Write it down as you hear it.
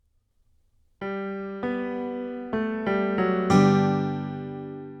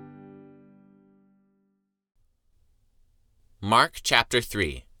Mark chapter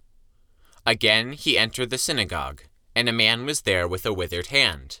 3. Again he entered the synagogue, and a man was there with a withered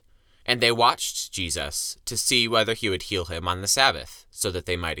hand. And they watched Jesus to see whether he would heal him on the Sabbath, so that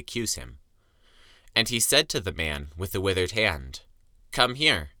they might accuse him. And he said to the man with the withered hand, "Come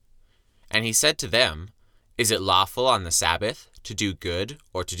here." And he said to them, "Is it lawful on the Sabbath to do good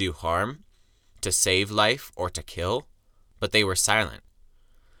or to do harm, to save life or to kill?" But they were silent.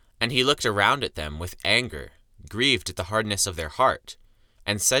 And he looked around at them with anger, grieved at the hardness of their heart,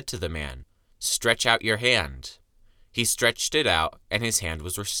 and said to the man, "Stretch out your hand." He stretched it out, and his hand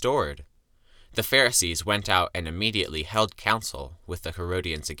was restored. The Pharisees went out and immediately held counsel with the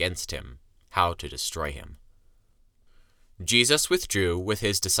Herodians against him, how to destroy him. Jesus withdrew with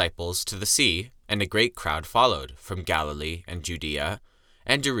his disciples to the sea, and a great crowd followed from Galilee and Judea,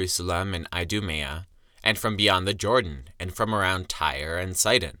 and Jerusalem and Idumea, and from beyond the Jordan, and from around Tyre and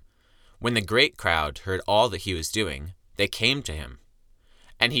Sidon. When the great crowd heard all that he was doing, they came to him.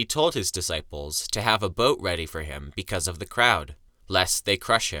 And he told his disciples to have a boat ready for him because of the crowd, lest they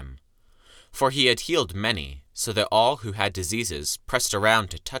crush him. For he had healed many, so that all who had diseases pressed around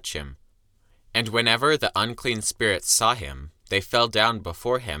to touch him. And whenever the unclean spirits saw him, they fell down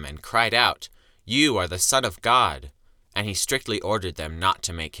before him and cried out, "You are the Son of God!" And he strictly ordered them not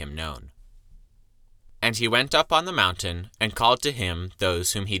to make him known. And he went up on the mountain, and called to him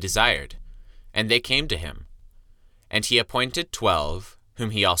those whom he desired, and they came to him. And he appointed 12,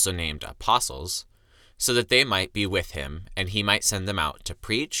 whom he also named apostles, so that they might be with him, and he might send them out to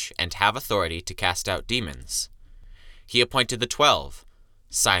preach and have authority to cast out demons. He appointed the 12,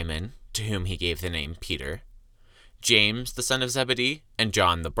 Simon, to whom he gave the name Peter, James the son of Zebedee, and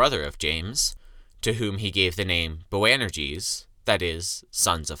John the brother of James, to whom he gave the name Boanerges, that is,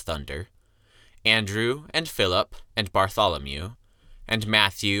 sons of thunder, Andrew and Philip and Bartholomew, and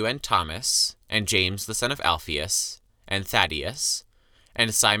Matthew and Thomas, and James the son of Alphaeus, and Thaddeus,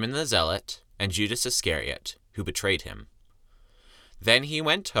 and Simon the Zealot, and Judas Iscariot, who betrayed him. Then he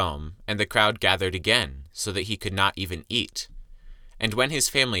went home, and the crowd gathered again, so that he could not even eat. And when his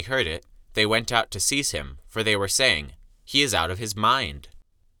family heard it, they went out to seize him, for they were saying, "He is out of his mind."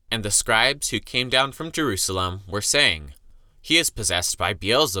 And the scribes who came down from Jerusalem were saying, "He is possessed by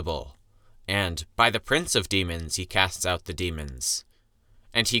Beelzebul, and by the prince of demons he casts out the demons."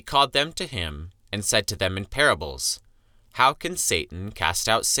 And he called them to him, and said to them in parables, "How can Satan cast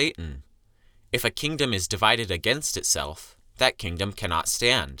out Satan? If a kingdom is divided against itself, that kingdom cannot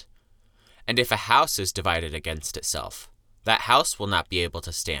stand. And if a house is divided against itself, that house will not be able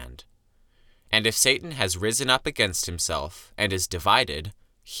to stand. And if Satan has risen up against himself, and is divided,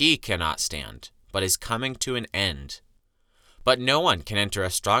 he cannot stand, but is coming to an end. But no one can enter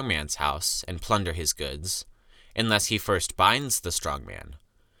a strong man's house and plunder his goods, unless he first binds the strong man.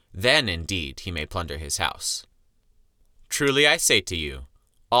 Then indeed he may plunder his house. Truly I say to you,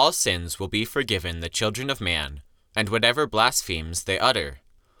 all sins will be forgiven the children of man, and whatever blasphemes they utter.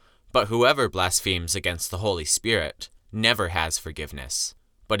 But whoever blasphemes against the Holy Spirit never has forgiveness,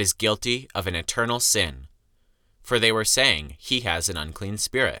 but is guilty of an eternal sin. For they were saying, he has an unclean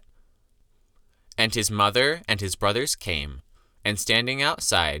spirit. And his mother and his brothers came, and standing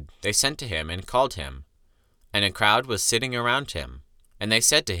outside, they sent to him and called him. And a crowd was sitting around him, and they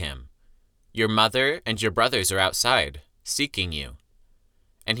said to him, "Your mother and your brothers are outside, seeking you."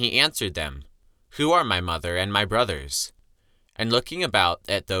 And he answered them, "Who are my mother and my brothers?" And looking about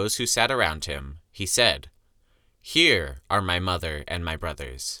at those who sat around him, he said, "Here are my mother and my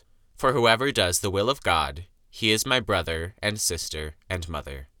brothers. For whoever does the will of God, he is my brother and sister and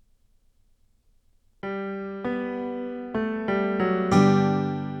mother."